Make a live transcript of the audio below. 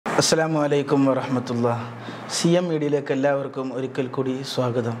അസ്സലാമു അലൈക്കും വറഹ്മത്തുള്ളാഹി. CM മീഡിയയിലേക്ക് എല്ലാവർക്കും ഒരിക്കൽ കൂടി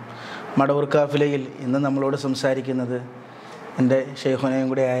സ്വാഗതം. മടവൂർ കാഫിലയിൽ ഇന്ന് നമ്മളോട് സംസാരിക്കുന്നത് എൻ്റെ ഷെയ്ഖുനയും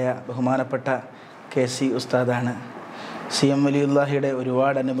കൂടെയായ ബഹുമാനപ്പെട്ട KC ഉസ്താദാണ്. CM വലിയുല്ലാഹിയുടെ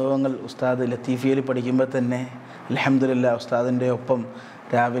ഒരുപാട് അനുഭവങ്ങൾ ഉസ്താദ് ലത്തീഫിയിൽ പഠിക്കുമ്പോൾ തന്നെ അൽഹംദുലില്ലാ ഉസ്താദിൻ്റെ ഒപ്പം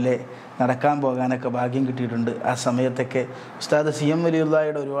രാവിലെ നടക്കാൻ പോകാനൊക്കെ ഭാഗ്യം കിട്ടിയിട്ടുണ്ട്. ആ സമയത്തൊക്കെ ഉസ്താദ് CM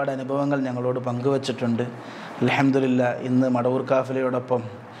വലിയുല്ലാഹിയുടെ ഒരുപാട് അനുഭവങ്ങൾ ഞങ്ങളോട് പങ്കുവച്ചിട്ടുണ്ട്. അൽഹംദുലില്ലാ ഇന്ന് മടവൂർ കാഫിലയോടൊപ്പം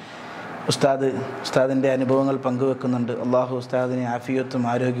ഉസ്താദിൻ്റെ അനുഭവങ്ങൾ പങ്കുവെക്കുന്നുണ്ട്. അള്ളാഹു ഉസ്താദിന് ആഫിയത്തും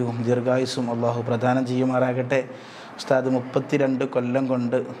ആരോഗ്യവും ദീർഘായുസ്സും അള്ളാഹു പ്രദാനം ചെയ്യുമാറാകട്ടെ. ഉസ്താദ് 31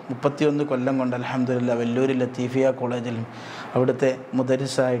 കൊല്ലം കൊണ്ട് അൽഹംദുലില്ലാ വെല്ലൂർ ലത്തീഫിയ കോളേജിലും അവിടുത്തെ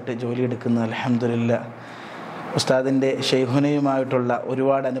മുദരിസായിട്ട് ജോലിയെടുക്കുന്ന അൽഹംദുലില്ലാ ഉസ്താദിൻ്റെ ഷെയ്ഖുനയുമായിട്ടുള്ള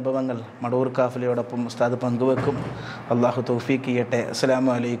ഒരുപാട് അനുഭവങ്ങൾ മടവൂർ കാഫിലയോടൊപ്പം ഉസ്താദ് പങ്കുവെക്കും. അള്ളാഹു തൗഫീഖ് ചെയ്യട്ടെ. അസ്സലാമു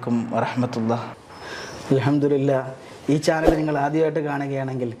അലൈക്കും വറഹ്മത്തുള്ളാഹി. അൽഹംദുലില്ലാ ഈ ചാനൽ നിങ്ങൾ ആദ്യമായിട്ട്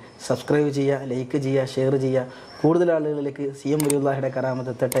കാണുകയാണെങ്കിൽ സബ്സ്ക്രൈബ് ചെയ്യുക, ലൈക്ക് ചെയ്യുക, ഷെയർ ചെയ്യുക. കൂടുതൽ ആളുകളിലേക്ക് CM വലിയുല്ലാഹിയുടെ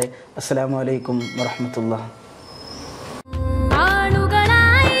കറാമത്ത് എത്തട്ടെ. അസ്സലാമു അലൈക്കും വറഹ്മത്തുള്ളാഹി.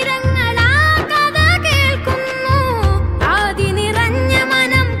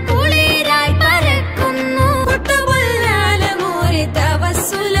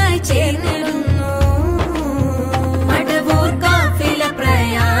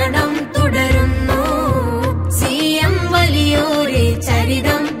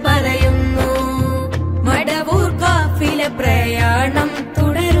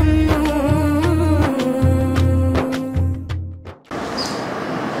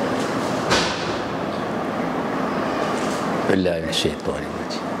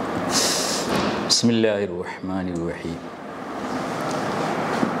 ബിസ്മില്ലാഹിർ റഹ്മാനിർ റഹീം.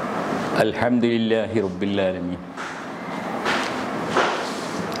 അൽഹംദുലില്ലാഹി റബ്ബിൽ ആലമീൻ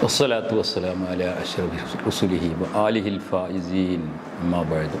വസ്സലാത്തു വസ്സലാമു അലാ അഷ്റഫി റസൂലിഹി വആലിഹിൽ ഫായിസീൻ അമ്മാ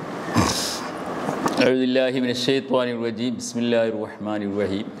ബഅദ്. അഊദു ബില്ലാഹി മിനശ് ശൈത്വാനിർ റജീം. ബിസ്മില്ലാഹിർ റഹ്മാനിർ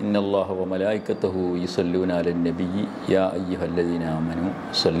റഹീം. ഇന്നല്ലാഹ വ മലായികതഹു യുസല്ലൂന അലൻ നബിയ്യി യാ അയ്യുഹല്ലദീന ആമനൂ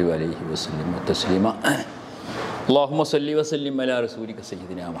സ്വല്ലു അലൈഹി വസല്ലിമു തസ്ലീമാ. اللهم صل وسلم على رسولك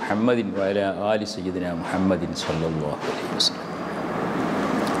سيدنا محمد وعلى آل سيدنا محمد صلى الله عليه وسلم.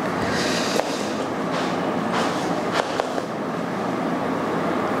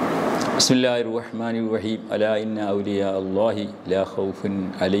 بسم الله الرحمن الرحيم. ألا إن أولياء الله لا خوف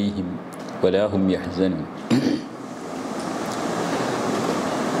عليهم ولا هم يحزنون.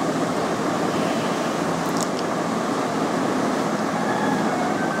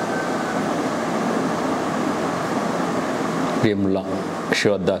 പ്രിയമുള്ള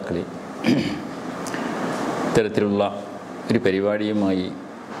ശ്രോതാക്കളെ, ഇത്തരത്തിലുള്ള ഒരു പരിപാടിയുമായി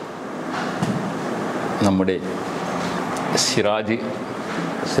നമ്മുടെ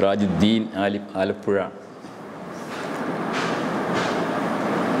സിറാജുദ്ദീൻ ആലപ്പുഴ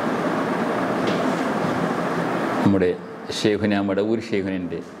നമ്മുടെ മടവൂർ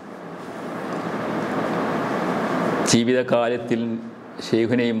ഷെയ്ഖുനൻ്റെ ജീവിതകാലത്തിൽ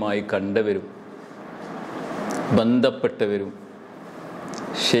ഷെയ്ഖുനയുമായി കണ്ടവരും ബന്ധപ്പെട്ടവരും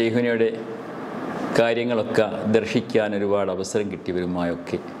ഷെയ്ഖുനയുടെ കാര്യങ്ങളൊക്കെ ദർശിക്കാൻ ഒരുപാട് അവസരം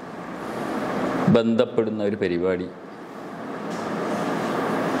കിട്ടിയവരുമായൊക്കെ ബന്ധപ്പെടുന്ന ഒരു പരിപാടി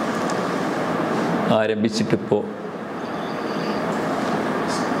ആരംഭിച്ചിട്ടിപ്പോൾ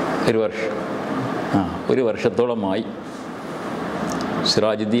ഒരു വർഷത്തോളമായി.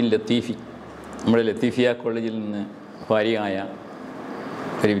 സിറാജുദ്ദീൻ ലത്തീഫി നമ്മുടെ ലത്തീഫിയ കോളേജിൽ നിന്ന് ഭാര്യയായ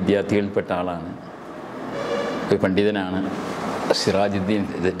ഒരു വിദ്യാർത്ഥികളിൽപ്പെട്ട ആളാണ്, ഒരു പണ്ഡിതനാണ് സിറാജുദ്ദീൻ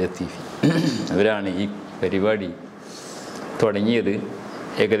ലത്തീഫി. അവരാണ് ഈ പരിപാടി തുടങ്ങിയത്.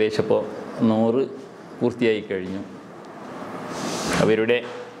 ഏകദേശം ഇപ്പോൾ 100 പൂർത്തിയായി കഴിഞ്ഞു.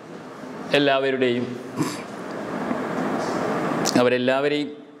 അവരെല്ലാവരെയും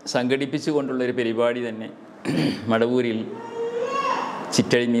സംഘടിപ്പിച്ചുകൊണ്ടുള്ളൊരു പരിപാടി തന്നെ മടവൂരിൽ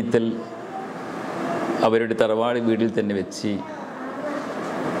ചിറ്റഴിമീത്തൽ അവരുടെ തറവാട് വീട്ടിൽ തന്നെ വെച്ച്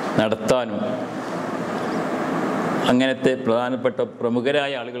നടത്താനും അങ്ങനത്തെ പ്രധാനപ്പെട്ട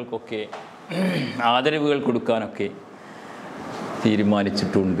പ്രമുഖരായ ആളുകൾക്കൊക്കെ ആദരവുകൾ കൊടുക്കാനൊക്കെ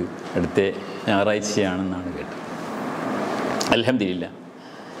തീരുമാനിച്ചിട്ടുണ്ട്. അടുത്ത ഞായറാഴ്ചയാണെന്നാണ് കേട്ടത്. അൽഹംദുലില്ലാ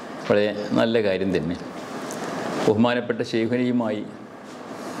വളരെ നല്ല കാര്യം തന്നെ. ബഹുമാനപ്പെട്ട ഷെയ്ഖുനയുമായി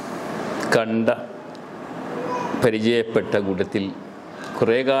പരിചയപ്പെട്ട കൂട്ടത്തിൽ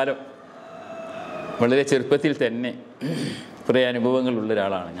കുറേ കാലം വളരെ ചെറുപ്പത്തിൽ തന്നെ കുറേ അനുഭവങ്ങളുള്ള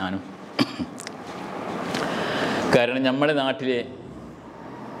ഒരാളാണ് ഞാനും. കാരണം നമ്മുടെ നാട്ടിലെ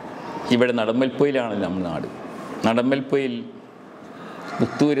ഇവിടെ നടമ്പൽപ്പൊയിലാണല്ലോ നമ്മുടെ നാട്. നടമ്പൽപ്പൊയിൽ,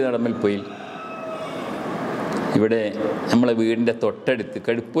 പുത്തൂര് നടമ്പൽപ്പൊയിൽ ഇവിടെ നമ്മളെ വീടിൻ്റെ തൊട്ടടുത്ത്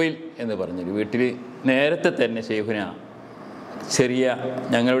കടുപ്പൊയിൽ എന്ന് പറഞ്ഞൊരു വീട്ടിൽ നേരത്തെ തന്നെ ഷെയ്ഖുന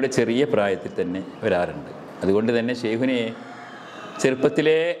ഞങ്ങളുടെ ചെറിയ പ്രായത്തിൽ തന്നെ വരാറുണ്ട്. അതുകൊണ്ട് തന്നെ ഷെയ്ഖിനെ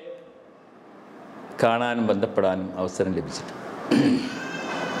ചെറുപ്പത്തിലേ കാണാനും ബന്ധപ്പെടാനും അവസരം ലഭിച്ചിട്ടുണ്ട്.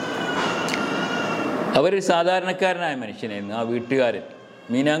 അവരൊരു സാധാരണക്കാരനായ മനുഷ്യനായിരുന്നു. ആ വീട്ടുകാരൻ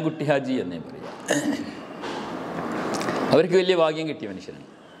മീനാൻകുട്ടി ഹാജി എന്നേ പറയാം. അവർക്ക് വലിയ ഭാഗ്യം കിട്ടിയ മനുഷ്യനാണ്.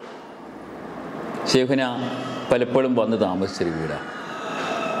 ഷെയ്ഖിന പലപ്പോഴും വന്ന് താമസിച്ചൊരു വീടാണ്.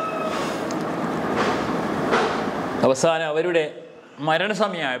 അവസാനം അവരുടെ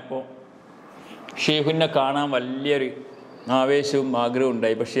മരണസമയമായപ്പോൾ ഷെയ്ഖിനെ കാണാൻ വലിയൊരു ആവേശവും ആഗ്രഹവും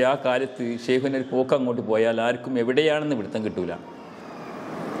ഉണ്ടായി. പക്ഷേ ആ കാലത്ത് ഷെയ്ഖിന് ഒരു പോക്ക് അങ്ങോട്ട് പോയാൽ ആർക്കും എവിടെയാണെന്ന് പിടുത്തം കിട്ടൂല.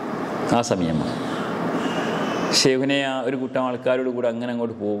 ആ സമയമാണ് ഷെയ്ഖിനെ ഒരു കൂട്ടം ആൾക്കാരോട് കൂടെ അങ്ങനെ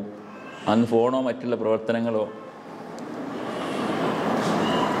അങ്ങോട്ട് പോകും. അന്ന് ഫോണോ മറ്റുള്ള പ്രവർത്തനങ്ങളോ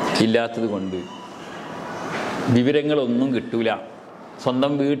ഇല്ലാത്തത് കൊണ്ട് വിവരങ്ങളൊന്നും കിട്ടൂല.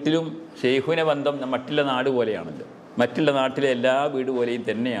 സ്വന്തം വീട്ടിലും ഷെയ്ഖിനെ ബന്ധം മറ്റുള്ള നാട് പോലെയാണല്ലോ, മറ്റുള്ള നാട്ടിലെ എല്ലാ വീട് പോലെയും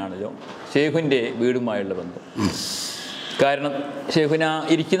തന്നെയാണല്ലോ ഷെയ്ഖിൻ്റെ വീടുമായുള്ള ബന്ധം. കാരണം ഷെയ്ഖിന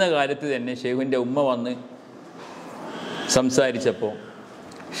ഇരിക്കുന്ന കാലത്ത് തന്നെ ഷെയ്ഖിൻ്റെ ഉമ്മ വന്ന് സംസാരിച്ചപ്പോൾ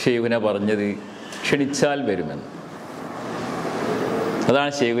ഷെയ്ഖിന പറഞ്ഞത് ക്ഷണിച്ചാൽ വരുമെന്ന്.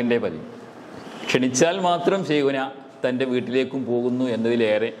 അതാണ് ഷെയ്ഖിൻ്റെ പതിവ്. ക്ഷണിച്ചാൽ മാത്രം ഷെയ്ഖിന തൻ്റെ വീട്ടിലേക്കും പോകുന്നു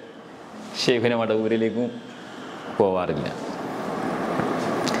എന്നതിലേറെ ഷെയ്ഖിന മടവൂരിലേക്കും പോവാറില്ല.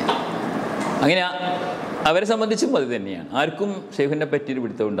 അങ്ങനെ അവരെ സംബന്ധിച്ചും അത് തന്നെയാണ്. ആർക്കും ഷെയ്ഖിനെ പറ്റിയൊരു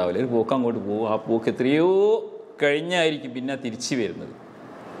പിടുത്തം ഉണ്ടാവില്ല. ഒരു പോക്ക് അങ്ങോട്ട് പോകും, ആ പോക്ക് എത്രയോ കഴിഞ്ഞായിരിക്കും പിന്നെ തിരിച്ചു വരുന്നത്.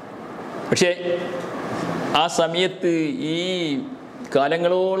 പക്ഷേ ആ സമയത്ത് ഈ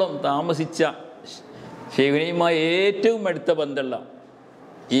കാലങ്ങളോളം താമസിച്ച ഷെയ്ഖിനെയുമായി ഏറ്റവും അടുത്ത ബന്ധമുള്ള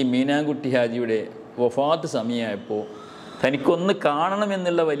ഈ മീനാൻകുട്ടി ഹാജിയുടെ വഫാത്ത് സമയമായപ്പോൾ തനിക്കൊന്ന്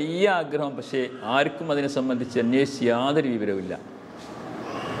കാണണമെന്നുള്ള വലിയ ആഗ്രഹം. പക്ഷേ ആർക്കും അതിനെ സംബന്ധിച്ച് അന്വേഷിച്ച് യാതൊരു വിവരവുമില്ല.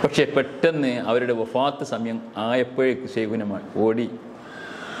 പക്ഷേ പെട്ടെന്ന് അവരുടെ വഫാത്ത് സമയം ആയപ്പോഴേക്ക് ഷെയ്ഖിനെ ഓടി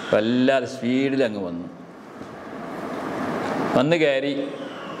വല്ലാതെ സ്പീഡിൽ അങ്ങ് വന്ന് കയറി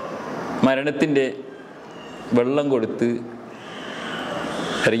മരണത്തിൻ്റെ വെള്ളം കൊടുത്ത്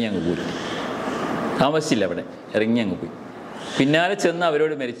ഇറങ്ങി അങ്ങ് പോയി. താമസിച്ചില്ല, അവിടെ ഇറങ്ങി അങ്ങ് പോയി. പിന്നാലെ ചെന്ന്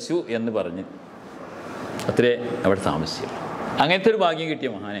അവരോട് മരിച്ചു എന്ന് പറഞ്ഞ് അത്രേ അവിടെ താമസിച്ചില്ല. അങ്ങനത്തെ ഒരു ഭാഗ്യം കിട്ടിയ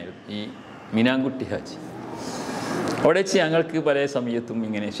മഹാനായിരുന്നു ഈ മീനാൻകുട്ടി ഹാജി. അവിടെ വെച്ച് ഞങ്ങൾക്ക് പല സമയത്തും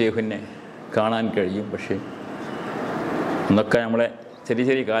ഇങ്ങനെ ഷെയ്ഖിനെ കാണാൻ കഴിയും. പക്ഷേ അന്നൊക്കെ നമ്മളെ ചെറിയ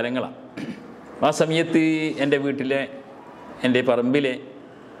ചെറിയ കാലങ്ങളാണ്. ആ സമയത്ത് എൻ്റെ വീട്ടിലെ എൻ്റെ പറമ്പിലെ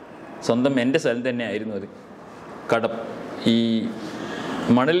സ്വന്തം എൻ്റെ സ്ഥലം തന്നെ ആയിരുന്നു അത്. ഈ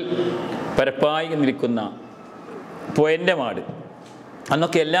മണൽ പരപ്പായി നിൽക്കുന്ന പുഴൻ്റെ മാട്.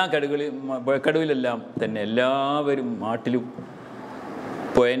 അന്നൊക്കെ എല്ലാ കടുവിലെല്ലാം തന്നെ എല്ലാവരും നാട്ടിലും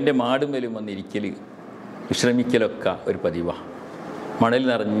പുഴൻ്റെ മാടുമേലും വന്നിരിക്കൽ വിശ്രമിക്കലൊക്കെ ഒരു പതിവാണ്. മണൽ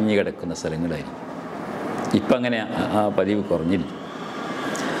നിറഞ്ഞു കിടക്കുന്ന സ്ഥലങ്ങളായിരിക്കും. ഇപ്പം അങ്ങനെ ആ പതിവ് കുറഞ്ഞിരിക്കും.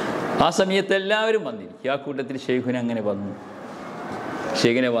 ആ സമയത്ത് എല്ലാവരും വന്നിരിക്കും. ആ കൂട്ടത്തിൽ ഷെയ്ഖിനെ അങ്ങനെ വന്നു.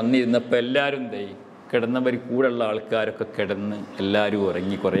 ഷെയ്ഖിനെ വന്നിരുന്നപ്പോൾ എല്ലാവരും കിടന്നവർ കൂടെയുള്ള ആൾക്കാരൊക്കെ കിടന്ന് എല്ലാവരും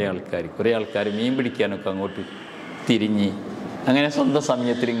ഉറങ്ങി. കുറേ ആൾക്കാർ മീൻ പിടിക്കാനൊക്കെ അങ്ങോട്ട് തിരിഞ്ഞ് അങ്ങനെ സ്വന്തം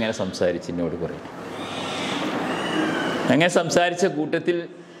സമയത്തിൽ ഇങ്ങനെ സംസാരിച്ച് എന്നോട് പറയും. അങ്ങനെ സംസാരിച്ച കൂട്ടത്തിൽ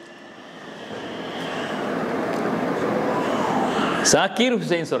സാക്കീർ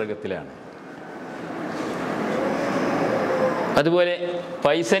ഹുസൈൻ സ്വർഗത്തിലാണ്. അതുപോലെ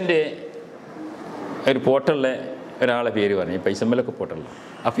പൈസൻ്റെ ഒരു പോട്ടുള്ള ഒരാളെ പേര് പറഞ്ഞു. പൈസമ്മലൊക്കെ പോട്ടുള്ള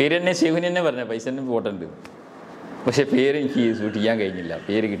ആ പേര് തന്നെ ഷെയ്ഖിന് തന്നെ പറഞ്ഞ പൈസൻ്റെ പോട്ടുണ്ട്. പക്ഷേ പേര് എനിക്ക് സൂക്ഷിക്കാൻ കഴിഞ്ഞില്ല.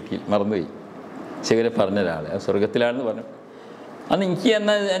 പേര് കിട്ടി മറന്നുപോയി. ഷെയ്ഖിനെ പറഞ്ഞ ഒരാൾ ആ സ്വർഗത്തിലാണെന്ന് പറഞ്ഞു. അന്ന് എനിക്ക്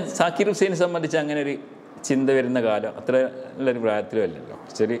എന്നാൽ സാക്കീർ ഹുസൈനെ സംബന്ധിച്ച് അങ്ങനെ ഒരു ചിന്ത വരുന്ന കാലം അത്ര ഉള്ളൊരു പ്രായത്തിലും അല്ലല്ലോ,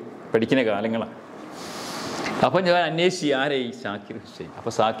 ചെറിയ പഠിക്കുന്ന കാലങ്ങളാണ്. അപ്പം ഞാൻ അന്വേഷിച്ച് ആരെ ഈ സാക്കീർ ഹുസൈൻ.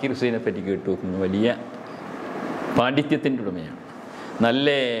 അപ്പോൾ സാക്കീർ ഹുസൈനെ പറ്റി കേട്ടു നോക്കുന്നു. വലിയ പാണ്ഡിത്യത്തിൻ്റെ ഉടമയാണ്. നല്ല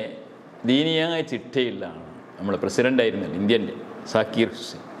ദീനീയമായ ചിട്ടയുള്ള ആളാണ്. നമ്മളെ പ്രസിഡൻ്റായിരുന്നല്ലോ ഇന്ത്യൻ്റെ സാക്കീർ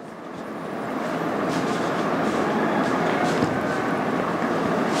ഹുസൈൻ.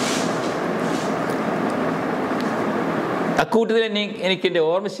 അക്കൂട്ടത്തിൽ എനിക്കെൻ്റെ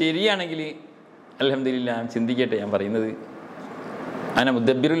ഓർമ്മ ശരിയാണെങ്കിൽ അൽഹംദുലില്ലാ ചിന്തിക്കട്ടെ, ഞാൻ പറയുന്നത് അന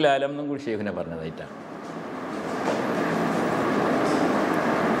മുദബ്ബിറുൽ ആലം എന്നും കൂടി ഷെയ്ഖിനെ പറഞ്ഞതായിട്ടാണ്.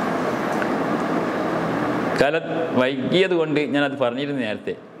 കാലം വൈകിയത് കൊണ്ട് ഞാനത് പറഞ്ഞിരുന്നു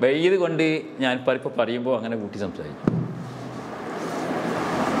നേരത്തെ. വൈകിയത് കൊണ്ട് ഞാൻ ഇപ്പോൾ പറയുമ്പോൾ അങ്ങനെ കൂട്ടി സംസാരിക്കും.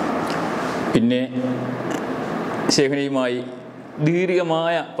 പിന്നെ ഷെയ്ഖിനെയുമായി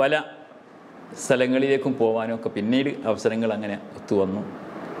ദീർഘമായ പല സ്ഥലങ്ങളിലേക്കും പോകാനും ഒക്കെ പിന്നീട് അവസരങ്ങൾ അങ്ങനെ ഒത്തുവന്നു.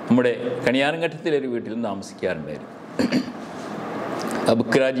 നമ്മുടെ കണിയാറൻഘട്ടത്തിലൊരു വീട്ടിലും താമസിക്കാറുണ്ടായിരുന്നു.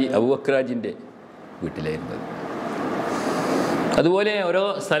 അബുബക്രാജിൻ്റെ വീട്ടിലായിരുന്നത്. അതുപോലെ ഓരോ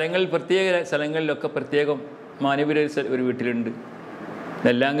സ്ഥലങ്ങളിൽ പ്രത്യേക സ്ഥലങ്ങളിലൊക്കെ പ്രത്യേകം മാനവീര ഒരു വീട്ടിലുണ്ട്,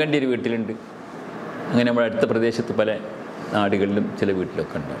 നെല്ലാങ്കണ്ടി ഒരു വീട്ടിലുണ്ട്. അങ്ങനെ നമ്മുടെ അടുത്ത പ്രദേശത്ത് പല നാടുകളിലും ചില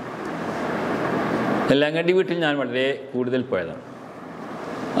വീട്ടിലൊക്കെ ഉണ്ടാവും. നെല്ലാങ്കണ്ടി വീട്ടിൽ ഞാൻ വളരെ കൂടുതൽ പോയതാണ്.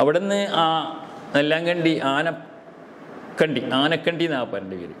 അവിടെ നിന്ന് ആ നെല്ലാങ്കണ്ടി ആനക്കണ്ടി എന്നാണ്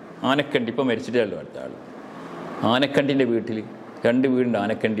പറഞ്ഞ പേര്. ആനക്കണ്ടി ഇപ്പോൾ മരിച്ചിട്ടല്ലോ അടുത്ത ആൾ. ആനക്കണ്ടിൻ്റെ വീട്ടിൽ 2 വീടുണ്ട്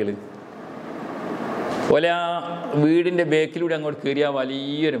ആനക്കണ്ടികൾ. ആ വീടിൻ്റെ ബേക്കിലൂടെ അങ്ങോട്ട് കയറിയാൽ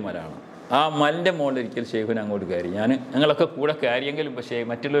വലിയൊരു മരമാണ്. ആ മലിൻ്റെ മുകളിൽ ഒരിക്കൽ ഷെയ്ഖുന് അങ്ങോട്ട് കയറി. ഞങ്ങളൊക്കെ കൂടെ കയറിയെങ്കിലും പക്ഷേ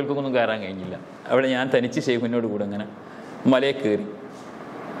മറ്റുള്ളവർക്കൊന്നും കയറാൻ കഴിഞ്ഞില്ല. അവിടെ ഞാൻ തനിച്ച് ഷെയ്ഖുനോട് കൂടെ അങ്ങനെ മലയെ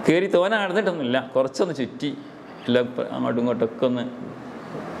കയറി തോന നടന്നിട്ടൊന്നുമില്ല, കുറച്ചൊന്ന് ചുറ്റി എല്ലാം അങ്ങോട്ടും ഇങ്ങോട്ടൊക്കെ ഒന്ന്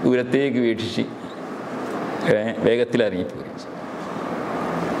ദൂരത്തേക്ക് വീക്ഷിച്ച് വേഗത്തിൽ ഇറങ്ങിപ്പോയി.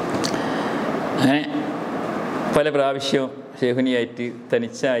 അങ്ങനെ പല പ്രാവശ്യവും ഷെയ്ഖുനിയായിട്ട്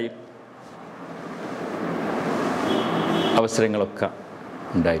തനിച്ചായി അവസരങ്ങളൊക്കെ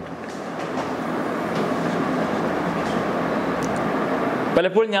ഉണ്ടായിട്ടുണ്ട്.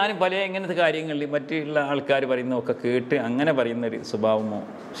 പലപ്പോഴും ഞാനും പല ഇങ്ങനത്തെ കാര്യങ്ങളിൽ മറ്റുള്ള ആൾക്കാർ പറയുന്നതൊക്കെ കേട്ട് അങ്ങനെ പറയുന്നൊരു സ്വഭാവമോ,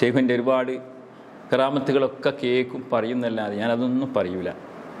 ഷെയ്ഖിൻ്റെ ഒരുപാട് കറാമത്തുകളൊക്കെ കേൾക്കും പറയുന്നല്ലാതെ ഞാനതൊന്നും പറയൂല.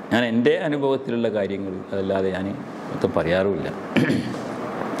 ഞാൻ എൻ്റെ അനുഭവത്തിലുള്ള കാര്യങ്ങൾ അതല്ലാതെ ഞാൻ മൊത്തം പറയാറുമില്ല.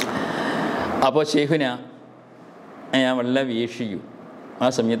 അപ്പോൾ ഷെയ്ഖിന ഞാൻ വളരെ വീക്ഷിക്കും. ആ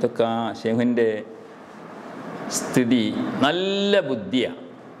സമയത്തൊക്കെ ആ ഷെയ്ഖിൻ്റെ സ്ഥിതി നല്ല ബുദ്ധിയാണ്,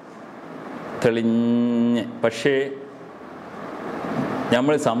 തെളിഞ്ഞ്. പക്ഷേ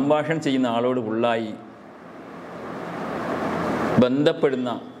നമ്മൾ സംഭാഷണം ചെയ്യുന്ന ആളോട് ഫുള്ളായി ബന്ധപ്പെടുന്ന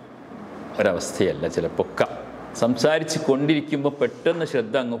ഒരവസ്ഥയല്ല. ചിലപ്പൊക്കെ സംസാരിച്ച് കൊണ്ടിരിക്കുമ്പോൾ പെട്ടെന്ന്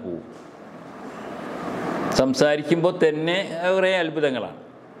ശ്രദ്ധ അങ്ങ് പോവും. സംസാരിക്കുമ്പോൾ തന്നെ കുറേ അത്ഭുതങ്ങളാണ്.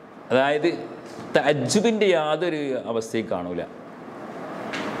 അതായത് തഅജ്ജുബിൻ്റെ യാതൊരു അവസ്ഥയും കാണൂല.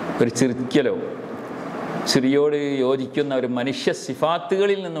 ഒരു ചിരിക്കലോ ചിരിയോട് യോജിക്കുന്ന ഒരു മനുഷ്യ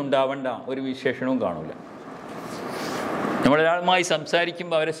സിഫാത്തുകളിൽ നിന്നുണ്ടാവേണ്ട ഒരു വിശേഷണവും കാണൂല. നമ്മളൊരാളുമായി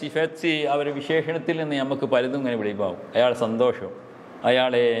സംസാരിക്കുമ്പോൾ അവരെ സിഫത്ത്, അവരുടെ വിശേഷണത്തിൽ നിന്ന് നമുക്ക് പലതും ഇങ്ങനെ വെളിവാകും. അയാളുടെ സന്തോഷം,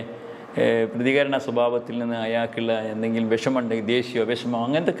 അയാളെ പ്രതികരണ സ്വഭാവത്തിൽ നിന്ന് അയാൾക്കുള്ള എന്തെങ്കിലും വിഷമമുണ്ടെങ്കിൽ ദേഷ്യമോ വിഷമോ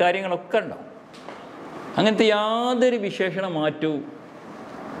അങ്ങനത്തെ കാര്യങ്ങളൊക്കെ ഉണ്ടാവും. അങ്ങനത്തെ യാതൊരു വിശേഷണ മാറ്റവും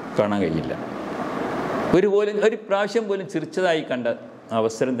കാണാൻ കഴിയില്ല. ഒരു പ്രാവശ്യം പോലും ചിരിച്ചതായി കണ്ട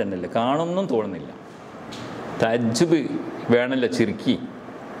അവസരം തന്നെയല്ല, കാണുന്നും തോന്നുന്നില്ല. തഅജ്ജുബ് വേണമല്ലോ ചിരിക്കി.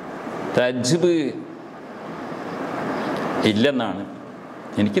 തഅജ്ജുബ് ഇല്ലെന്നാണ്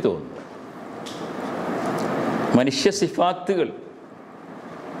എനിക്ക് തോന്നുന്നത്. മനുഷ്യ സിഫാത്തുകൾ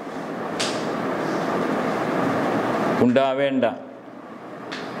ഉണ്ടാവേണ്ട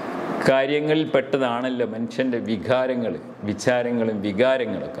കാര്യങ്ങളിൽ പെട്ടതാണല്ലോ മനുഷ്യൻ്റെ വിചാരങ്ങളും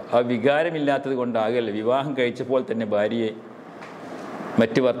വികാരങ്ങളൊക്കെ. ആ വികാരമില്ലാത്തത് കൊണ്ടാകല്ല വിവാഹം കഴിച്ചപ്പോൾ തന്നെ ഭാര്യയെ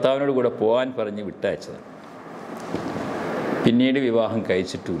മറ്റ് ഭർത്താവിനോട് കൂടെ പോകാൻ പറഞ്ഞ് വിട്ടയച്ചതാണ്. പിന്നീട് വിവാഹം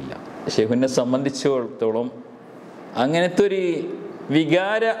കഴിച്ചിട്ടുമില്ല. ഷെയ്ഖിനെ സംബന്ധിച്ചിടത്തോളം അങ്ങനത്തെ ഒരു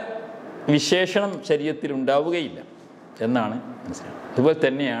വികാര വിശേഷണം ശരീരത്തിൽ ഉണ്ടാവുകയില്ല എന്നാണ് മനസ്സിലാക്കുന്നത്. അതുപോലെ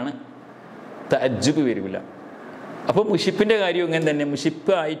തന്നെയാണ് തഅജ്ജുബ് വരില്ല. അപ്പോൾ മുഷിപ്പിൻ്റെ കാര്യം ഇങ്ങനെ തന്നെ.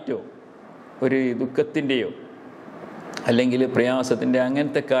 മുഷിപ്പ് ആയിട്ടോ ഒരു ദുഃഖത്തിൻ്റെയോ അല്ലെങ്കിൽ പ്രയാസത്തിൻ്റെ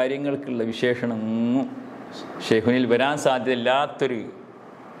അങ്ങനത്തെ കാര്യങ്ങൾക്കുള്ള വിശേഷണമൊന്നും ഷെയ്ഖുനിൽ വരാൻ സാധ്യതയില്ലാത്തൊരു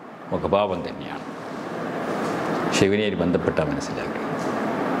മുഖഭാവം തന്നെയാണ് ഷെയ്ഖുനിയായി ബന്ധപ്പെട്ടാൽ മനസ്സിലാക്കുക.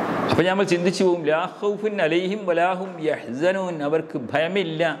 അപ്പോൾ നമ്മൾ ചിന്തിച്ചു പോകും, ലാ ഖൗഫുൻ അലൈഹിം വലാഹും യഹ്സനൂൻ, അവർക്ക്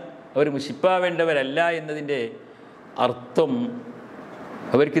ഭയമില്ല, അവർ മുഷിപ്പാവേണ്ടവരല്ല എന്നതിൻ്റെ അർത്ഥം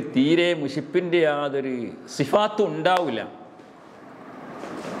അവർക്ക് തീരെ മുഷിപ്പിൻ്റെ യാതൊരു സിഫാത്തും ഉണ്ടാവില്ല.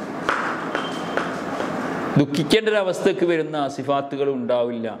 ദുഃഖിക്കേണ്ട ഒരവസ്ഥയ്ക്ക് വരുന്ന സിഫാത്തുകളും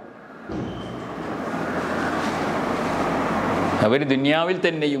ഉണ്ടാവില്ല. അവർ ദുനിയാവിൽ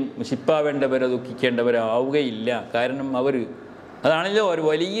തന്നെയും മുഷിപ്പാവേണ്ടവരോ ദുഃഖിക്കേണ്ടവരോ ആവുകയില്ല. കാരണം അതാണല്ലോ ഒരു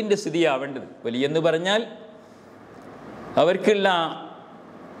വലിയൻ്റെ സ്ഥിതിയാവേണ്ടത്. വലിയെന്ന് പറഞ്ഞാൽ അവർക്കുള്ള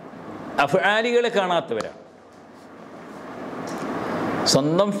അഫ്ആലുകളെ കാണാത്തവരാണ്.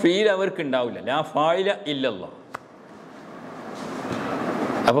 സ്വന്തം ഫീൽ അവർക്കുണ്ടാവില്ല. ലാ ഫായില ഇല്ലല്ലാഹ്.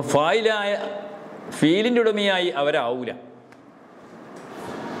 അപ്പോൾ ഫായിലായ ഫീലിൻ്റെ ഉടമയായി അവരാവൂല.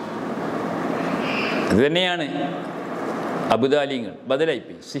 അത് തന്നെയാണ് അബുദാലിങ്ങൾ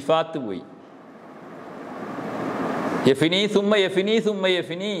ബദലായിപ്പോയി, സിഫാത്ത് പോയി. യഫിനി സുമ്മ യഫിനി സുമ്മ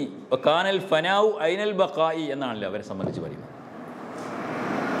യഫിനി കാനൽ ഫനാഉ ഐനൽ ബഖായി എന്നാണല്ലോ അവരെ സംബന്ധിച്ച് പറയുന്നത്.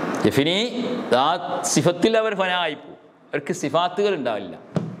 യഫിനി ആ സിഫത്തിൽ അവർ ഫനായിപ്പോ, അവർക്ക് സിഫാത്തുകൾ ഉണ്ടാവില്ല.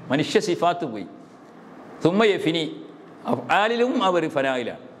 മനുഷ്യ സിഫാത്ത് പോയി. സുമ്മ യഫിനി അഫ്ആലിലും അവർ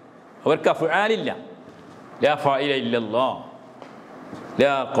ഫനായിലാണ്. അവർക്ക് അഫ്ആലില്ല. ലാ ഫായില ഇല്ലല്ലാഹ്,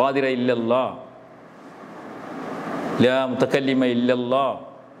 ലാ ഖാദിറ ഇല്ലല്ലാഹ്, ലാ മുതകല്ലിമ ഇല്ലല്ലാഹ്.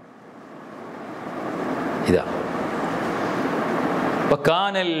 ഇതാ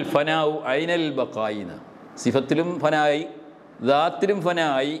വകാനൽ ഫനാഉ ഐനൽ ബഖായിന. സിഫത്തിലും ഫനായി, ദാത്തിലും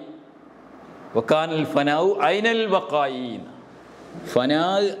ഫനായി. വക്കാനൽ ഫനാഉ ഐനൽ ബഖായി. ഫനാ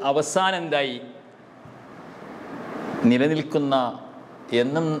അവസാനം എന്തായി? നിലനിൽക്കുന്ന,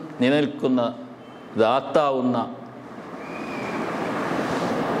 എന്നും നിലനിൽക്കുന്ന, ദാത്താവുന്ന,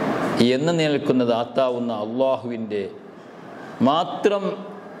 എന്നും നിലനിൽക്കുന്ന ദാത്താവുന്ന അള്ളാഹുവിൻ്റെ മാത്രം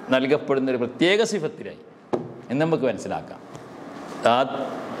നൽകപ്പെടുന്നൊരു പ്രത്യേക സിഫത്തിലായി എന്ന് നമുക്ക് മനസ്സിലാക്കാം.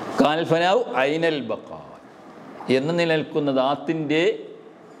 കാനൽ ഫനാഉ ഐനൽ ബഖാ, എന്ന് നിലനിൽക്കുന്ന ദാത്തിൻ്റെ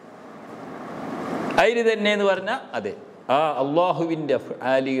ഐര് തന്നെ എന്ന് പറഞ്ഞാൽ അതെ, ആ അള്ളാഹുവിൻ്റെ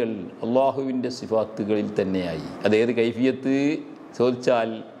അഫ്ആലുകൾ അള്ളാഹുവിൻ്റെ സിഫാത്തുകളിൽ തന്നെയായി. അതേത് കൈഫിയത്ത് ചോദിച്ചാൽ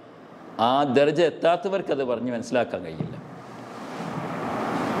ആ ദർജ എത്താത്തവർക്ക് അത് പറഞ്ഞ് മനസ്സിലാക്കാൻ കഴിയില്ല.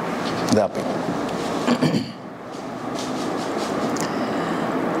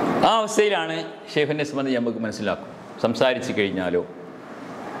 ആ അവസ്ഥയിലാണ് ഷെയ്ഖിനെ സംബന്ധിച്ച് നമുക്ക് മനസ്സിലാക്കും. സംസാരിച്ച് കഴിഞ്ഞാലോ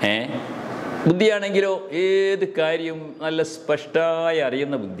ബുദ്ധിയാണെങ്കിലോ ഏത് കാര്യം നല്ല സ്പഷ്ടമായി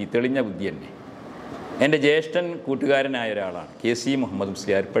അറിയുന്ന ബുദ്ധി, തെളിഞ്ഞ ബുദ്ധി തന്നെ. എൻ്റെ ജ്യേഷ്ഠൻ കൂട്ടുകാരനായ ഒരാളാണ് KC മുഹമ്മദ്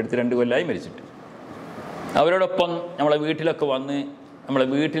മുസ്ലിയാർ. ഇപ്പോഴത്തെ 2 കൊല്ലമായി മരിച്ചിട്ട്. അവരോടൊപ്പം നമ്മളെ വീട്ടിലൊക്കെ വന്ന് നമ്മളെ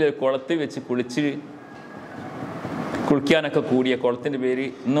വീട്ടിൽ കുളത്തിൽ വെച്ച് കുളിക്കാനൊക്കെ കൂടിയ കുളത്തിൻ്റെ പേര്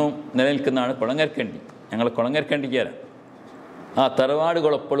ഇന്നും നിലനിൽക്കുന്നതാണ് കുളങ്ങരക്കണ്ടി. ഞങ്ങൾ കുളങ്ങരക്കണ്ടിക്കാരാണ്. ആ തറവാട്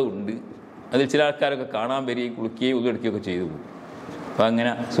കുളപ്പളും ഉണ്ട്. അതിൽ ചില ആൾക്കാരൊക്കെ കാണാൻ വരികയും കുളിക്കുകയും ഉതെടുക്കുകയൊക്കെ ചെയ്തു പോകും. അപ്പോൾ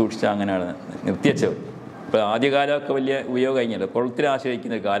അങ്ങനെ സൂക്ഷിച്ചാൽ അങ്ങനെയാണ് നിർത്തിവെച്ചവർ. ഇപ്പോൾ ആദ്യകാലമൊക്കെ വലിയ ഉപയോഗം കഴിഞ്ഞല്ലോ. കുളത്തിനെ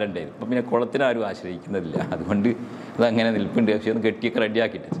ആശ്രയിക്കുന്ന ഒരു കാലം ഉണ്ടായിരുന്നു. അപ്പം പിന്നെ കുളത്തിനാരും ആശ്രയിക്കുന്നില്ല. അതുകൊണ്ട് അതങ്ങനെ നിൽപ്പുണ്ട്. പക്ഷേ ഒന്ന് കെട്ടിയൊക്കെ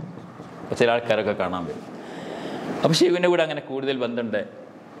റെഡിയാക്കിയിട്ട് അപ്പോൾ ചില ആൾക്കാരൊക്കെ കാണാൻ വരും. അപ്പോൾ ഷെയ്ഖിൻ്റെ കൂടെ അങ്ങനെ കൂടുതൽ ബന്ധമുണ്ട്,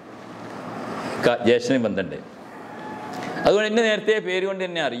 ജ്യേഷ്ഠനും ബന്ധമുണ്ട്. അതുകൊണ്ട് എന്നെ നേരത്തെ പേര് കൊണ്ട്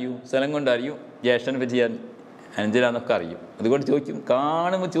തന്നെ അറിയൂ, സ്ഥലം കൊണ്ട് അറിയൂ, ജ്യേഷ്ഠനെ പറ്റി ഞാൻ അഞ്ചലാന്നൊക്കെ അറിയും. അതുകൊണ്ട് ചോദിക്കും,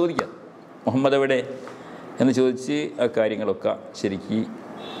 കാണുമ്പോൾ ചോദിക്കാം മുഹമ്മദ് എവിടെ എന്ന് ചോദിച്ച് ആ കാര്യങ്ങളൊക്കെ ശരിക്ക്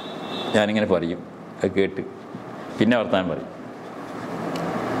ഞാനിങ്ങനെ പറയും. അത് കേട്ട് പിന്നെ വർത്താനം പറയും.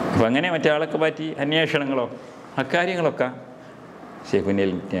 അപ്പം അങ്ങനെ മറ്റാളൊക്കെ പറ്റി അന്വേഷണങ്ങളോ അക്കാര്യങ്ങളൊക്കെ ഷെയ്ഖിനെ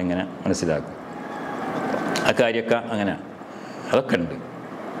അങ്ങനെ മനസ്സിലാക്കും. ആ കാര്യമൊക്കെ അങ്ങനെ അതൊക്കെ ഉണ്ട്.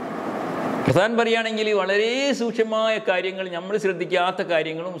 പ്രധാനം പറയുകയാണെങ്കിൽ വളരെ സൂക്ഷ്മമായ കാര്യങ്ങൾ, നമ്മൾ ശ്രദ്ധിക്കാത്ത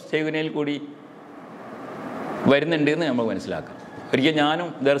കാര്യങ്ങളും ഷെയ്ഖിനയിൽ കൂടി വരുന്നുണ്ട് എന്ന് നമ്മൾ മനസ്സിലാക്കാം. ഒരിക്കൽ ഞാനും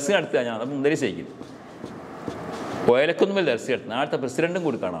ദർസ് നടത്തുക, ഞാൻ മുന്തിരി ശൈഖിൽ കോയലക്കുന്നുമ്പോൾ ദർസ് നടത്തുന്നത്. നാളത്തെ പ്രസിഡൻറ്റും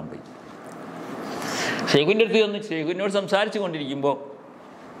കൂടി കാണാൻ പോയി. ഷെയ്ഖിൻ്റെ അടുത്ത് വന്ന് ഷെയ്ഖിനോട് സംസാരിച്ചു കൊണ്ടിരിക്കുമ്പോൾ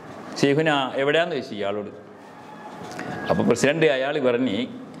ഷെയ്ഖിന എവിടെയാണെന്ന് ചോദിച്ചു ഇയാളോട്. അപ്പോൾ പ്രസിഡൻറ്റ് അയാൾ പറഞ്ഞ്,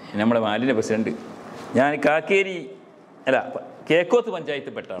 നമ്മുടെ മാലിൻ്റെ പ്രസിഡൻറ്റ്, ഞാൻ കാക്കേരി അല്ല കേക്കോത്ത്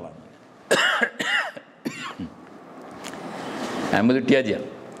പഞ്ചായത്തിൽ പെട്ട ആളാണ്, അഹമ്മദ് ടിയാജിയാണ്,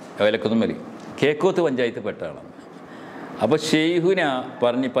 കോയലക്കുന്നുമ്മൽ കേക്കോത്ത് പഞ്ചായത്തിൽ പെട്ട ആളാണ്. അപ്പോൾ ഷെയ്ഖുന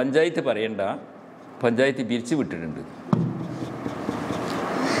പറഞ്ഞ് പഞ്ചായത്ത് പറയണ്ട, പഞ്ചായത്ത് പിരിച്ചു വിട്ടിട്ടുണ്ട്.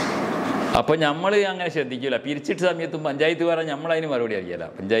 അപ്പോൾ നമ്മൾ അങ്ങനെ ശ്രദ്ധിക്കില്ല. പിരിച്ചിട്ട സമയത്തും പഞ്ചായത്ത് പറഞ്ഞാൽ നമ്മളതിന് മറുപടി അറിയില്ല.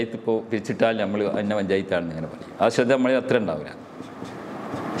 പഞ്ചായത്ത് ഇപ്പോൾ പിരിച്ചിട്ടാൽ നമ്മൾ അതിൻ്റെ പഞ്ചായത്താണെന്ന് ഇങ്ങനെ പറയും. ആ ശ്രദ്ധ നമ്മൾ അത്ര ഉണ്ടാവില്ല.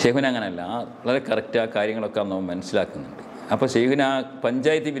 ഷെയ്ഖുന അങ്ങനെയല്ല, വളരെ കറക്റ്റ് ആ കാര്യങ്ങളൊക്കെ നമ്മൾ മനസ്സിലാക്കുന്നുണ്ട്. അപ്പോൾ ഷെയ്ഖുന ആ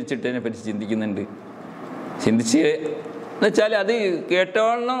പഞ്ചായത്ത് പിരിച്ചിട്ടതിനെ പറ്റി ചിന്തിക്കുന്നുണ്ട്. ചിന്തിച്ച് എന്നുവെച്ചാൽ അത്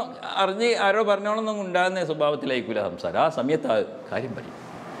കേട്ടോളണം, അറിഞ്ഞ് ആരോ പറഞ്ഞോളണം ഉണ്ടാകുന്ന സ്വഭാവത്തിലായിരിക്കില്ല സംസാരം. ആ സമയത്ത് ആ കാര്യം പറയും.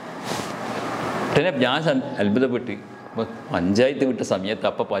 ഉടനെ ഞാൻ അത്ഭുതപ്പെട്ട്, അപ്പോൾ പഞ്ചായത്ത് വിട്ട സമയത്ത്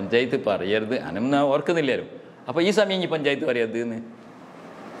അപ്പോൾ പഞ്ചായത്ത് പറയരുത്, അനൊന്നും ഓർക്കുന്നില്ലല്ലോ. അപ്പോൾ ഈ സമയം ഈ പഞ്ചായത്ത് പറയരുത് എന്ന്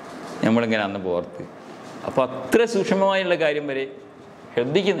നമ്മളിങ്ങനെ അന്ന് ഓർത്ത്. അപ്പോൾ അത്ര സൂക്ഷ്മമായുള്ള കാര്യം വരെ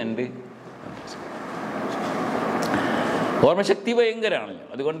ശ്രദ്ധിക്കുന്നുണ്ട്. ഓർമ്മശക്തി ഭയങ്കരമാണല്ലോ.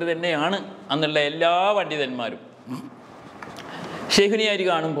 അതുകൊണ്ട് തന്നെയാണ് അന്നുള്ള എല്ലാ പണ്ഡിതന്മാരും ഷെയ്ഖിനെയായിട്ട്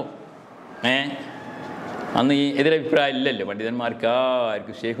കാണുമ്പോൾ അന്ന് ഈ എതിരഭിപ്രായം ഇല്ലല്ലോ പണ്ഡിതന്മാർക്ക്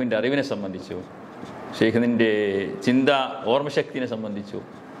ആർക്കും. ഷെയ്ഖിൻ്റെ അറിവിനെ സംബന്ധിച്ചോ, ഷെയ്ഖിൻ്റെ ചിന്ത ഓർമ്മശക്തിനെ സംബന്ധിച്ചോ,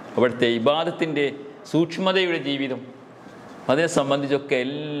 അവിടുത്തെ ഇബാദത്തിൻ്റെ സൂക്ഷ്മതയുടെ ജീവിതം അതിനെ സംബന്ധിച്ചൊക്കെ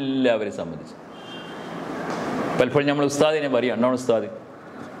എല്ലാവരെയും സംബന്ധിച്ചു. പലപ്പോഴും നമ്മൾ ഉസ്താദിനെ പറയും, അണ്ണോൺ ഉസ്താദ്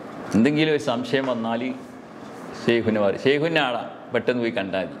എന്തെങ്കിലും ഒരു സംശയം വന്നാൽ ഷെയ്ഖിനെ പറയും. ഷെയ്ഖിൻ്റെ ആളാ പെട്ടെന്ന് പോയി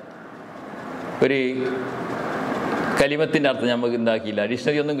കണ്ടാൽ മതി. ഒരു കലിമത്തിൻ്റെ അർത്ഥം നമുക്ക് എന്താക്കിയില്ല,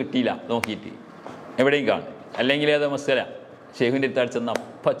 ഡിക്ഷണറി ഒന്നും കിട്ടിയില്ല നോക്കിയിട്ട് എവിടെയും കാണും. അല്ലെങ്കിൽ ഏതോ മസ്കല ഷെയ്ഖിൻ്റെ അടുത്ത് ചെന്ന്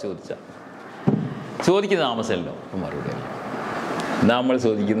അപ്പം ചോദിക്കുന്ന താമസമല്ലോ. അപ്പം മറുപടി അല്ല, എന്താ നമ്മൾ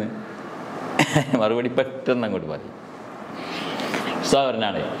ചോദിക്കുന്നത്, മറുപടി പെട്ടെന്ന് അങ്ങോട്ട് പറയും. ഉസ്താദ്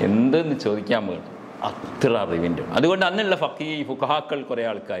പറഞ്ഞാണ് എന്തെന്ന് ചോദിക്കാൻ വേണം, അത്ര അറിവിൻ്റെ. അതുകൊണ്ട് അന്നുള്ള ഫുഖഹാക്കൾ കുറേ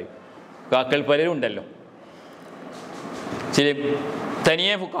ആൾക്കാർ, ഫുഖഹാക്കൾ പലരും ഉണ്ടല്ലോ. ചില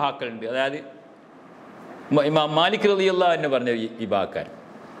തനിയെ ഫുഖഹാക്കളുണ്ട്. അതായത് ഇമാം മാലിക് റളിയല്ലാഹു അൻഹു പറഞ്ഞ ഈ വാക്കാർ,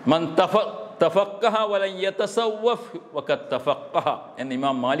 മൻ തഫഖഹ വലൻ യതസവ്വഫ് വഖദ് തഫഖഹ എന്ന്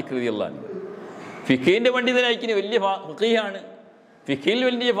ഇമാം മാലിക് റളിയല്ലാഹു അൻഹു. ഫിഖിൻ്റെ പണ്ഡിതനായിരിക്കുന്ന വലിയ ഫഖീഹാണ്, ഫിഖിൽ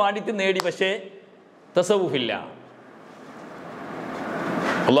വലിയ പാണ്ഡിത്യം നേടി. പക്ഷേ തസവുഫില്ല.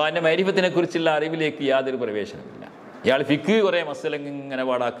 അള്ളാഹിൻ്റെ മഅരിഫത്തിനെ കുറിച്ചുള്ള അറിവിലേക്ക് യാതൊരു പ്രവേശനമില്ല. ഇയാൾ ഫിക്ക് കുറേ മസല ഇങ്ങനെ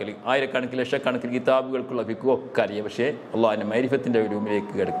പാടാക്കൽ, ആയിരക്കണക്കിന് ലക്ഷക്കണക്കിന് കിതാബുകൾക്കുള്ള ഫിക്കും ഒക്കെ അറിയാം, പക്ഷേ അള്ളാഹിൻ്റെ മഅരിഫത്തിൻ്റെ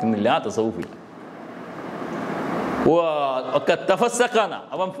ഉലൂമിലേക്ക് കിടക്കുന്നില്ല, തസവുഫില്ല. ഒക്കെ തഫസ്സഖാന,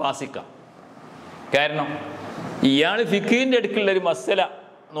 അവൻ ഫാസിക്ക. കാരണം ഇയാൾ ഫിക്കിൻ്റെ അടുക്കുള്ളൊരു മസല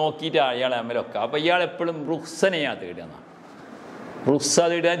നോക്കിയിട്ട് അയാളെ അമലൊക്കെ. അപ്പം ഇയാൾ എപ്പോഴും റുഖ്സനെയാ തേടുക. റുഖ്സ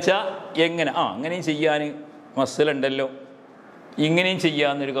തേടുക വെച്ചാൽ എങ്ങനെ അങ്ങനെയും ചെയ്യാൻ മസല ഉണ്ടല്ലോ, ഇങ്ങനെയും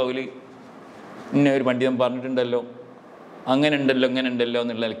ചെയ്യാമെന്നൊരു കൗല് ഇന്ന ഒരു പണ്ഡിതൻ പറഞ്ഞിട്ടുണ്ടല്ലോ, അങ്ങനെ ഉണ്ടല്ലോ ഇങ്ങനെ ഉണ്ടല്ലോ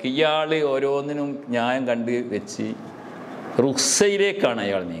എന്നുള്ള നിലയ്ക്ക് ഇയാൾ ഓരോന്നിനും ന്യായം കണ്ട് വെച്ച് റുഖ്സയിലേക്കാണ്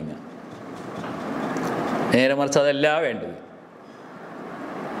അയാൾ നീങ്ങുക. നേരെ മറിച്ച് അതല്ല വേണ്ടത്.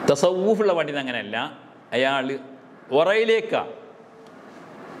 തസവൂഫുള്ള പണ്ഡിതൻ അങ്ങനെയല്ല, അയാൾ ഉറയിലേക്കാണ്.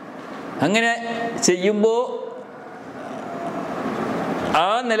 അങ്ങനെ ചെയ്യുമ്പോൾ ആ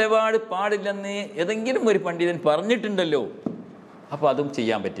നിലപാട് പാടില്ലെന്ന് ഏതെങ്കിലും ഒരു പണ്ഡിതൻ പറഞ്ഞിട്ടുണ്ടല്ലോ, അപ്പോൾ അതും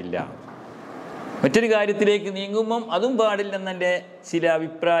ചെയ്യാൻ പറ്റില്ല. മറ്റൊരു കാര്യത്തിലേക്ക് നീങ്ങുമ്പം അതും പാടില്ലെന്നെ ചില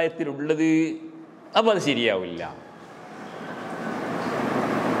അഭിപ്രായത്തിലുള്ളത്, അപ്പോൾ അത് ശരിയാവില്ല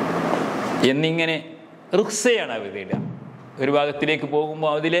എന്നിങ്ങനെ റുഖ്സയാണ് അവർ തേടുക. ഒരു ഭാഗത്തിലേക്ക്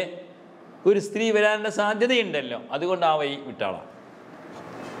പോകുമ്പോൾ അതിലെ ഒരു സ്ത്രീ വരാനുള്ള സാധ്യതയുണ്ടല്ലോ, അതുകൊണ്ട് ആ വഴി വിട്ടാളാം.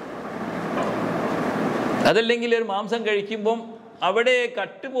 അതല്ലെങ്കിൽ ഒരു മാംസം കഴിക്കുമ്പം അവിടെ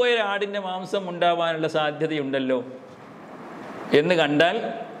കട്ടുപോയ ആടിൻ്റെ മാംസം ഉണ്ടാവാനുള്ള സാധ്യതയുണ്ടല്ലോ എന്ന് കണ്ടാൽ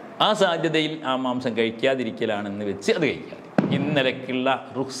ആ സാധ്യതയിൽ ആ മാംസം കഴിക്കാതിരിക്കലാണെന്ന് വെച്ച് അത് കഴിക്കാതെ ഇന്നലക്കുള്ള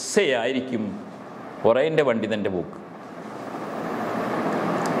റുഖ്സയായിരിക്കും ഒറേൻ്റെ പണ്ഡിതൻ്റെ പോക്ക്.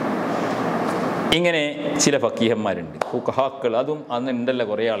 ഇങ്ങനെ ചില ഫക്കീഹന്മാരുണ്ട്, ഫുഖഹാക്കൾ. അതും അന്ന് ഉണ്ടല്ലോ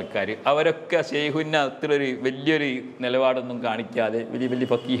കുറേ ആൾക്കാർ. അവരൊക്കെ ഷെയ്ഖുവിന് അത്രയൊരു വലിയൊരു നിലപാടൊന്നും കാണിക്കാതെ വലിയ വലിയ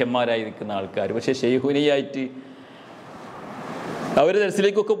ഫക്കീഹന്മാരായി നിൽക്കുന്ന ആൾക്കാർ. പക്ഷേ ഷെയ്ഖുനിയായിട്ട് അവർ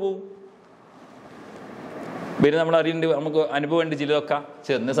ദർസിലേക്കൊക്കെ പോകും. പിന്നെ നമ്മൾ അറിയുന്നുണ്ട്, നമുക്ക് അനുഭവമുണ്ട് ചിലതൊക്കെ.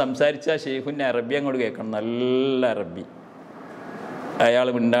 ചെന്ന് സംസാരിച്ചാൽ ഷെയ്ഖുവിൻ്റെ അറബി അങ്ങോട്ട് കേൾക്കണം, നല്ല അറബി. അയാൾ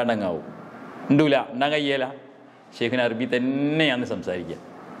മിണ്ടാണ്ടങ്ങാവും, ഉണ്ടൂല, ഉണ്ടാൻ കഴിയല. ഷെയ്ഖുവിന് അറബി തന്നെയാണ് സംസാരിക്കുക.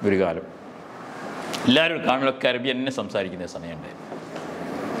 ഒരു കാലം എല്ലാവരും കാണുന്നൊക്കെ അറബി തന്നെ സംസാരിക്കുന്ന സമയമുണ്ടായിരുന്നു.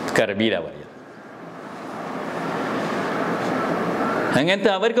 അറബിയിലാണ് പറയുക. അങ്ങനത്തെ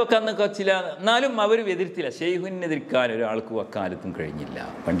അവർക്കൊക്കെ അന്നൊക്കെ ചില, എന്നാലും അവർ എതിർത്തില്ല. ഷെയ്ഖുവിനെ എതിർക്കാൻ ഒരാൾക്ക് അക്കാലത്തും കഴിഞ്ഞില്ല.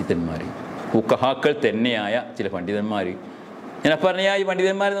 പണ്ഡിതന്മാർ, ഫുഖഹാക്കൾ തന്നെയായ ചില പണ്ഡിതന്മാർ. ഞാൻ പറഞ്ഞാൽ ഈ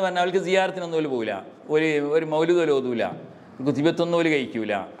പണ്ഡിതന്മാരെന്ന് പറഞ്ഞാൽ അവർക്ക് സിയാറത്തിനൊന്നും പോലും പോകില്ല, ഒരു മൗലിദ് പോലും ഓതൂല, കുത്തിബത്തൊന്നും പോലും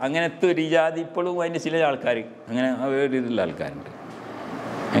കഴിക്കൂല. അങ്ങനത്തെ ഒരു ജാതി ഇപ്പോഴും അതിൻ്റെ ചില ആൾക്കാർ, അങ്ങനെ ഒരു ഇതിലുള്ള ആൾക്കാരുണ്ട്.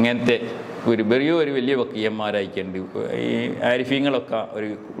 അങ്ങനത്തെ ഒരു വലിയ വക്കീയന്മാരായിക്കുണ്ട്. ഈ ആരിഫീങ്ങളൊക്കെ ഒരു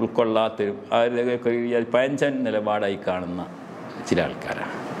ഉൾക്കൊള്ളാത്തൊരു പഴഞ്ചൻ നിലപാടായി കാണുന്ന ചില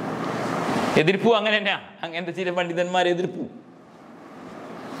ആൾക്കാരാണ്. എതിർപ്പും അങ്ങനെ തന്നെയാണ്. അങ്ങനത്തെ ചില പണ്ഡിതന്മാരെ എതിർപ്പും.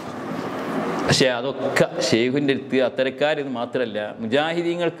 പക്ഷെ അതൊക്കെ ഷെയ്ഖിൻ്റെ അടുത്ത് അത്തരക്കാരെന്ന് മാത്രമല്ല,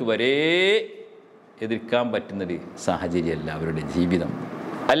 മുജാഹിദീങ്ങൾക്ക് വരെ എതിർക്കാൻ പറ്റുന്നൊരു സാഹചര്യമല്ല അവരുടെ ജീവിതം.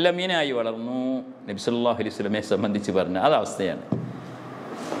 അല്ലമീനായി വളർന്നു. നബി സല്ലല്ലാഹു അലൈഹി വസല്ലമയെ സംബന്ധിച്ച് പറഞ്ഞ അതവസ്ഥയാണ്.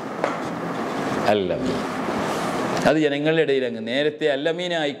 അല്ലമീൻ അത് ജനങ്ങളുടെ ഇടയിൽ അങ്ങ് നേരത്തെ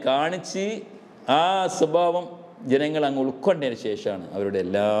അല്ലമീനായി കാണിച്ച് ആ സ്വഭാവം ജനങ്ങൾ അങ്ങ് ഉൾക്കൊണ്ടതിന് ശേഷമാണ് അവരുടെ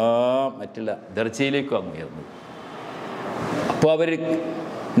എല്ലാ മറ്റുള്ള ദർജയിലേക്കും അങ്ങ് ഉയർന്നത്. അപ്പോൾ അവർ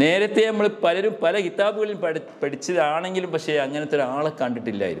നേരത്തെ നമ്മൾ പലരും പല കിതാബുകളിൽ പഠിച്ചതാണെങ്കിലും പക്ഷേ അങ്ങനത്തെ ഒരാളെ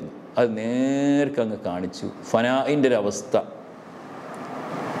കണ്ടിട്ടില്ലായിരുന്നു. അത് നേർക്കങ്ങ് കാണിച്ചു. ഫനാഇൻ്റെ ഒരവസ്ഥ,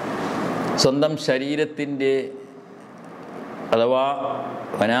 സ്വന്തം ശരീരത്തിൻ്റെ, അഥവാ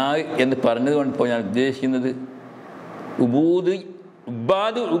ഫനാ എന്ന് പറഞ്ഞത് കൊണ്ടിപ്പോൾ ഞാൻ ഉദ്ദേശിക്കുന്നത്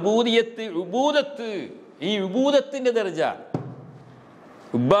ഉബൂദത്ത്, ഈ ഉബൂദത്തിൻ്റെ ദർജ.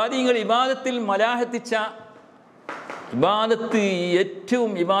 ഉബാദികൾ ഇബാദത്തിൽ മലാഹെത്തിച്ച, ഇബാദത്ത്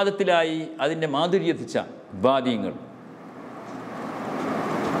ഏറ്റവും ഇബാദത്തിലായി അതിൻ്റെ മാധുര്യത്തിച്ച ഇബാദികൾ,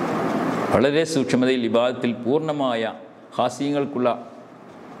 വളരെ സൂക്ഷ്മതയിൽ ഇബാദത്തിൽ പൂർണ്ണമായ ഹാസ്യങ്ങൾക്കുള്ള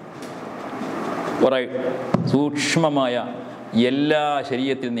കുറേ സൂക്ഷ്മമായ എല്ലാ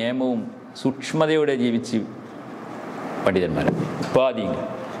ശരീഅത്തിൽ നിയമവും സൂക്ഷ്മതയോടെ ജീവിച്ച് പണ്ഡിതന്മാരാണ് ഉപാധികൾ.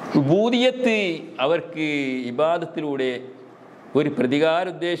 ഉബൂദിയത്ത് അവർക്ക് ഇബാദത്തിലൂടെ ഒരു പ്രതികാര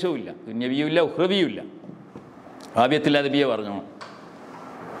ഉദ്ദേശവുമില്ല, ദുന്യവിയുമില്ല, ഉഹ്റവിയുമില്ല. ആദ്യത്തിൽ അദബിയെ പറഞ്ഞു,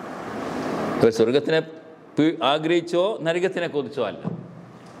 സ്വർഗത്തിനെ ആഗ്രഹിച്ചോ നരകത്തിനെ കൊതിച്ചോ അല്ല.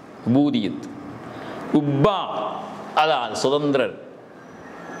 ഉബൂദിയത്ത് അതാണ് സ്വതന്ത്രർ.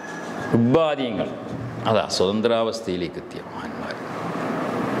 ഉബാദിയങ്ങൾ അതാ സ്വതന്ത്രാവസ്ഥയിലേക്ക് എത്തിയ മഹാന്മാർ.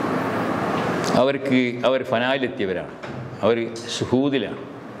 അവർ ഫനായിലെത്തിയവരാണ്, അവർ ശുഹൂദിലാണ്.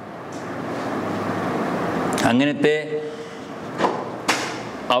 അങ്ങനത്തെ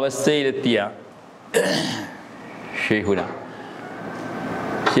അവസ്ഥയിലെത്തിയ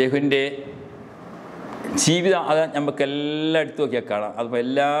ഷെയ്ഖിൻ്റെ ജീവിതം അത് നമുക്കെല്ലാം എടുത്തു നോക്കിയാൽ കാണാം. അപ്പോൾ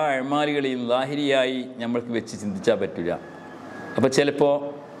എല്ലാ അഴമാലുകളെയും ലാഹിരിയായി നമ്മൾക്ക് വെച്ച് ചിന്തിച്ചാൽ പറ്റില്ല. അപ്പോൾ ചിലപ്പോൾ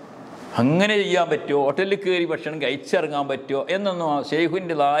അങ്ങനെ ചെയ്യാൻ പറ്റുമോ, ഹോട്ടലിൽ കയറി ഭക്ഷണം കഴിച്ചിറങ്ങാൻ പറ്റുമോ എന്നൊന്നും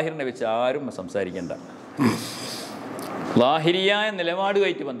ഷെയ്ഖിൻ്റെ ലാഹിറിനെ വെച്ച് ആരും സംസാരിക്കേണ്ട. ലാഹിരിയായ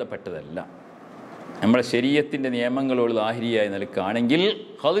നിലപാടുമായിട്ട് ബന്ധപ്പെട്ടതല്ല. നമ്മുടെ ശരീഅത്തിൻ്റെ നിയമങ്ങളോട് ലാഹിരിയായ നിലക്കാണെങ്കിൽ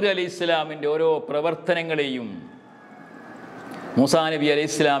ഖദർ അലൈഹി ഇസ്ലാമിൻ്റെ ഓരോ പ്രവർത്തനങ്ങളെയും മൂസാ നബി അലൈഹി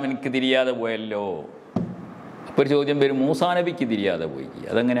ഇസ്ലാമിനക്ക് തിരിയാതെ പോയല്ലോ. അപ്പോൾ ഒരു ചോദ്യം വരും, മൂസാ നബിക്ക് തിരിയാതെ പോയി,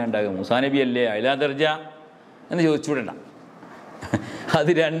 അതെങ്ങനെ ഉണ്ടാകുക? മൂസാ നബി അല്ലേ അയലാ ദർജ എന്ന് ചോദിച്ചുവിടണ്ട. അത്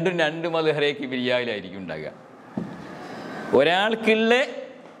രണ്ടും രണ്ട് മദ്ഹറേക്ക് ബിരിയായിലായിരിക്കും ഉണ്ടാകുക. ഒരാൾക്കുള്ള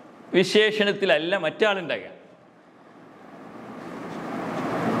വിശേഷണത്തിലല്ല മറ്റാളുണ്ടാകുക.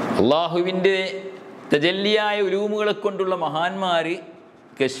 അള്ളാഹുവിൻ്റെ തജല്ലിയായ ഉലൂമുകളെ കൊണ്ടുള്ള മഹാന്മാർ,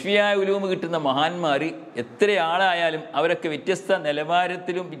 കശ്ഫിയായ ഉലൂമ് കിട്ടുന്ന മഹാന്മാർ എത്ര ആളായാലും അവരൊക്കെ വ്യത്യസ്ത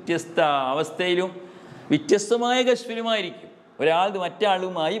നിലവാരത്തിലും വ്യത്യസ്ത അവസ്ഥയിലും വ്യത്യസ്തമായ കശ്ഫിലുമായിരിക്കും. ഒരാൾ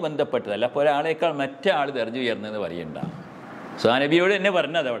മറ്റാളുമായി ബന്ധപ്പെട്ടതല്ല. അപ്പോൾ ഒരാളേക്കാൾ മറ്റാൾ ദർജ ഉയർന്നതെന്ന് പറയണ്ട. സാനബിയോട് എന്നെ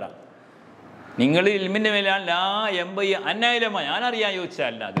പറഞ്ഞത് അവിടെ, നിങ്ങൾ ഇൽമിൻ്റെ മേലാണ് ലാ എംബൈ അന്നായിലമ്മ, ഞാനറിയാൻ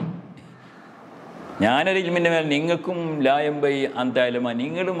ചോദിച്ചാലല്ല അത്. ഞാനൊരു ഇൽമിൻ്റെ മേലെ നിങ്ങൾക്കും ലാ എംബൈ അന്തായാലമ്മ,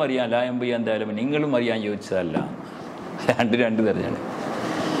 നിങ്ങളും അറിയാം ലാ എംബൈ അന്തായാലമ്മ, നിങ്ങളും അറിയാൻ ചോദിച്ചതല്ല. രണ്ട് ദർജയാണ്.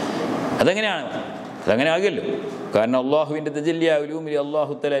 അതെങ്ങനെയാണ്? അതങ്ങനെ ആകുമല്ലോ. കാരണം അള്ളാഹുവിൻ്റെ തജല്ലിയ ഉലൂമിൽ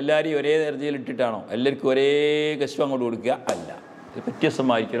അള്ളാഹു തആല എല്ലാവരെയും ഒരേ ദർജയിൽ ഇട്ടിട്ടാണോ എല്ലാവർക്കും ഒരേ കശ്വം അങ്ങോട്ട് കൊടുക്കുക? അല്ല, ഇത്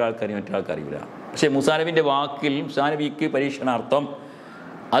വ്യത്യസ്തമായിരിക്കും. ഒരാൾക്കറിയും മറ്റൊരാൾക്ക് അറിയില്ല. പക്ഷേ മൂസാ നബിൻ്റെ വാക്കിൽ മൂസാ നബിക്ക് പരീക്ഷണാർത്ഥം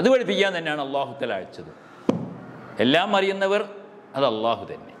അത് പഠിപ്പിക്കാൻ തന്നെയാണ് അള്ളാഹു തആല അയച്ചത്. എല്ലാം അറിയുന്നവർ അത് അള്ളാഹു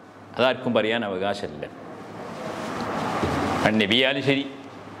തന്നെ, അതാർക്കും പറയാൻ അവകാശമില്ല. നബിയാലും ശരി,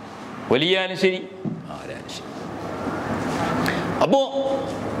 വലിയാലും ശരി, ആരാലും ശരി. അപ്പോൾ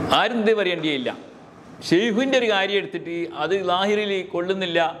ആരും ഇത് പറയേണ്ടിയില്ല. ഷെയ്ഖിൻ്റെ ഒരു കാര്യം എടുത്തിട്ട് അത് ലാഹിറിൽ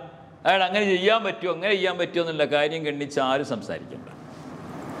കൊള്ളുന്നില്ല, അയാൾ അങ്ങനെ ചെയ്യാൻ പറ്റുമോ അങ്ങനെ ചെയ്യാൻ പറ്റുമോ എന്നുള്ള കാര്യം ഗണ്ണിച്ച് ആരും സംസാരിക്കണ്ട.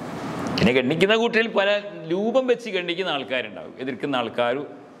 പിന്നെ ഗണ്ണിക്കുന്ന കൂട്ടരിൽ പല രൂപം വെച്ച് ഗണ്ണിക്കുന്ന ആൾക്കാരുണ്ടാവും, എതിർക്കുന്ന ആൾക്കാരും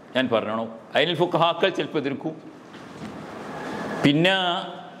ഞാൻ പറഞ്ഞോ. അതിൽ ഫുഖഹാക്കൾ ചിലപ്പോൾ എതിർക്കും. പിന്നെ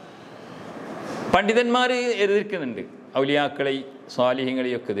പണ്ഡിതന്മാർ എതിർക്കുന്നുണ്ട്, ഔലിയാക്കളെയും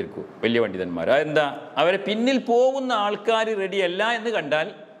സ്വാലിഹ്യങ്ങളെയും ഒക്കെ എതിർക്കും, വലിയ പണ്ഡിതന്മാർ. അതെന്താ? അവരെ പിന്നിൽ പോകുന്ന ആൾക്കാർ റെഡിയല്ല എന്ന് കണ്ടാൽ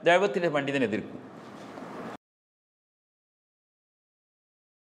ദൈവത്തിൻ്റെ പണ്ഡിതൻ എതിർക്കും.